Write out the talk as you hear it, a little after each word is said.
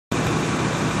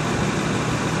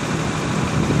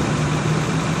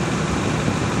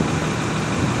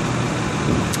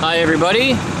Hi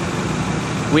everybody,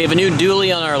 we have a new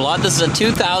dually on our lot. This is a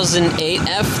 2008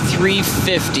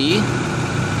 F-350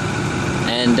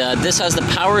 and this has the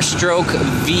Power Stroke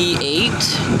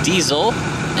V8 diesel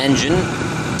engine.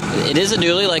 It is a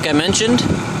dually like I mentioned.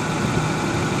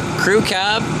 Crew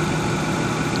cab,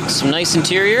 some nice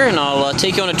interior, and I'll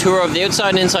take you on a tour of the outside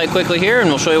and inside quickly here and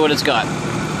we'll show you what it's got.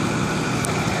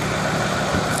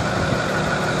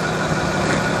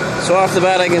 So off the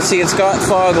bat I can see it's got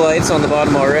fog lights on the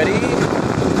bottom already.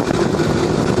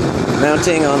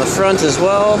 Mounting on the front as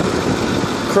well.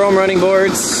 Chrome running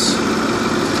boards.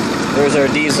 There's our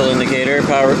diesel indicator.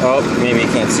 Power, oh, maybe you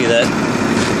can't see that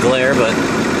glare, but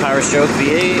Power Stroke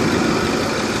V8.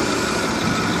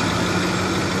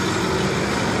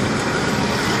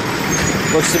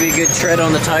 Looks to be good tread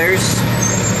on the tires.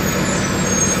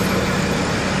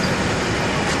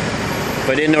 If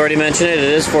I didn't already mention it, it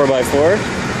is 4x4.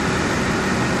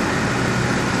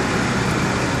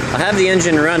 I have the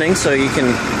engine running so you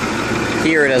can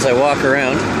hear it as I walk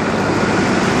around.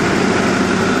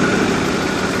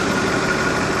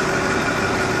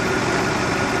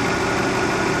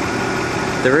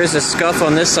 There is a scuff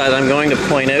on this side I'm going to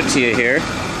point out to you here.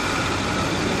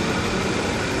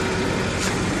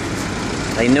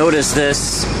 I noticed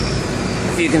this,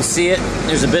 if you can see it,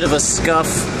 there's a bit of a scuff.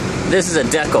 This is a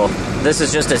decal. This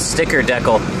is just a sticker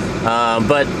decal.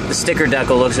 But the sticker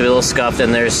decal looks a little scuffed,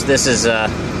 and there's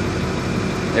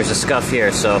a scuff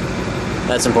here, so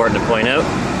that's important to point out.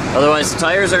 Otherwise, the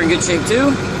tires are in good shape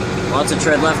too. Lots of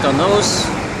tread left on those.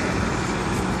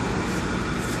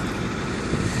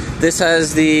 This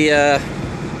has the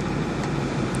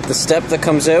step that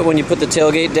comes out when you put the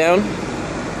tailgate down.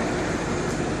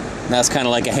 That's kind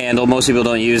of like a handle. Most people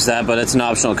don't use that, but it's an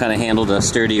optional kind of handle to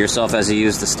sturdy yourself as you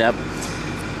use the step.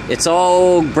 It's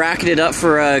all bracketed up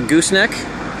for a gooseneck.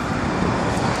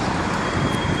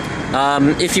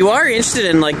 If you are interested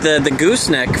in like the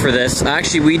gooseneck for this,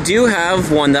 actually we do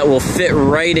have one that will fit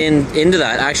right into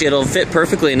that. Actually, it'll fit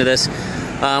perfectly into this.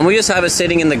 We just have it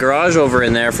sitting in the garage over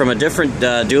in there from a different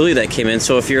dually that came in.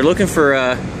 So if you're looking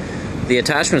for the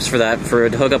attachments for that,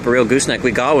 to hook up a real gooseneck,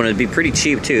 we got one. It'd be pretty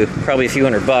cheap too, probably a few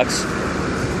 $100.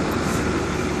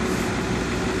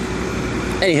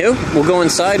 Anywho, we'll go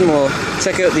inside and we'll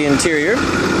check out the interior.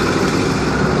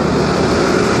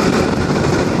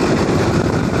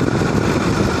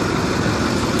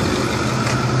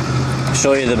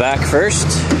 Show you the back first.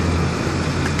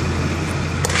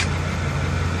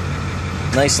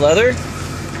 Nice leather.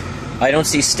 I don't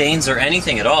see stains or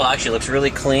anything at all. Actually, it looks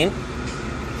really clean.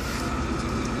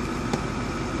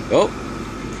 Oh.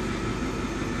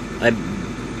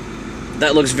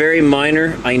 That looks very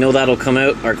minor. I know that'll come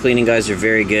out. Our cleaning guys are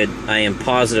very good. I am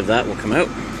positive that will come out.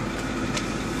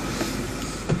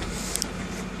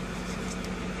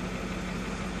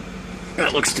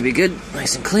 That looks to be good.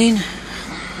 Nice and clean.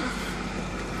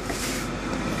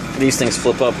 These things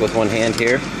flip up with one hand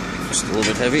here. Just a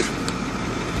little bit heavy.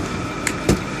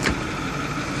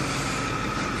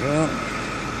 There we go.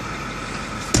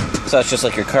 So that's just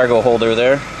like your cargo holder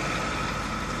there.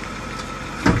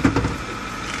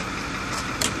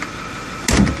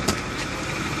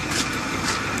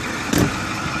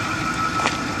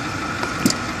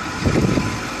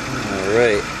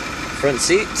 Alright, front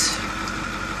seat,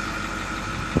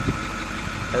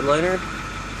 headliner,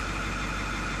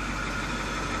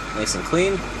 nice and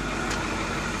clean.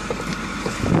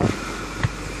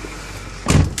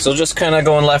 So just kind of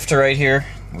going left to right here,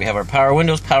 we have our power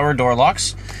windows, power door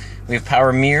locks, we have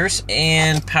power mirrors,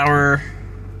 and power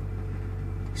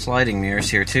sliding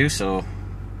mirrors here too, so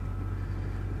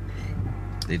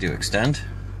they do extend.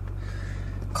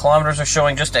 Kilometers are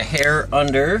showing just a hair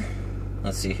under,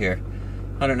 let's see here,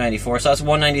 194, so that's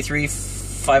 193,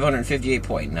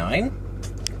 558.9.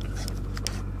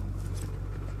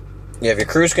 You have your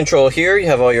cruise control here, you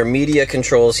have all your media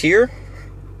controls here.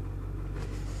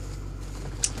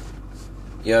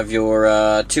 You have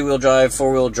your two-wheel drive,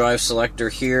 four-wheel drive selector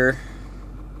here.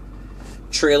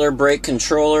 Trailer brake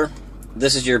controller.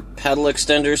 This is your pedal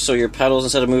extender, so your pedals,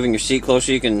 instead of moving your seat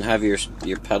closer, you can have your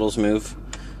pedals move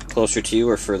closer to you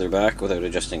or further back without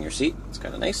adjusting your seat. It's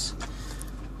kind of nice.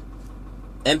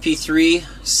 MP3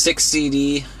 6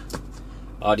 CD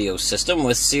audio system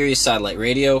with Sirius satellite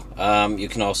radio. You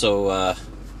can also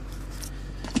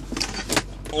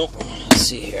let's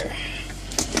see here.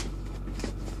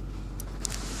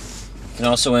 You can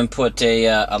also input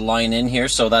a line in here,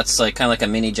 so that's like kind of like a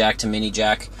mini jack to mini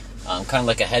jack, kind of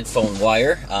like a headphone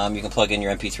wire. You can plug in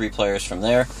your MP3 players from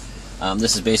there.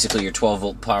 This is basically your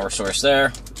 12-volt power source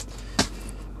there.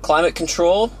 Climate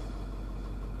control,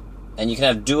 and you can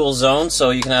have dual zone, so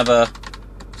you can have a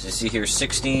So you see here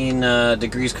 16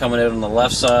 degrees coming out on the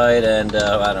left side, and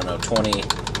I don't know,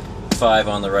 25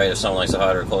 on the right if someone likes a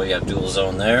hot or cold. You have dual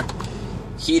zone there.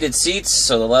 Heated seats,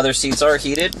 so the leather seats are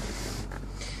heated.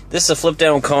 This is a flip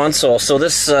down console, so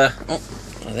this, I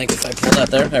think if I pull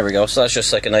that there we go. So that's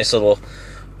just like a nice little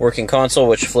working console,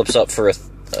 which flips up for a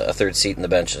third seat in the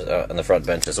bench, in the front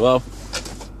bench as well.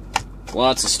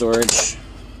 Lots of storage,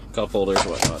 cup holders,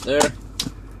 whatnot there.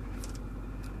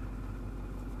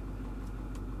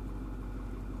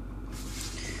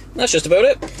 That's just about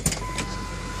it.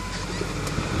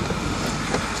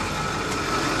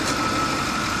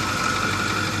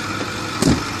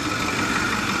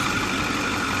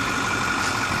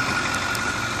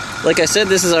 Like I said,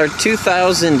 this is our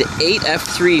 2008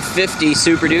 F-350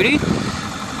 Super Duty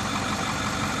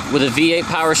with a V8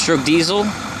 Power Stroke diesel.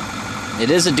 It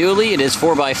is a dually, it is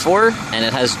 4x4, and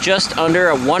it has just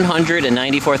under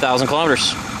 194,000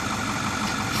 kilometers.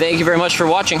 Thank you very much for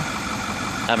watching.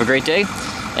 Have a great day.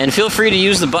 And feel free to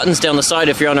use the buttons down the side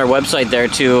if you're on our website there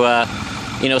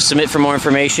to submit for more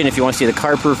information. If you want to see the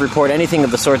car proof report, anything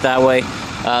of the sort that way,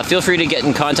 feel free to get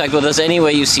in contact with us any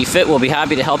way you see fit. We'll be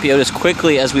happy to help you out as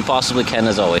quickly as we possibly can,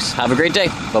 as always. Have a great day.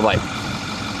 Bye-bye.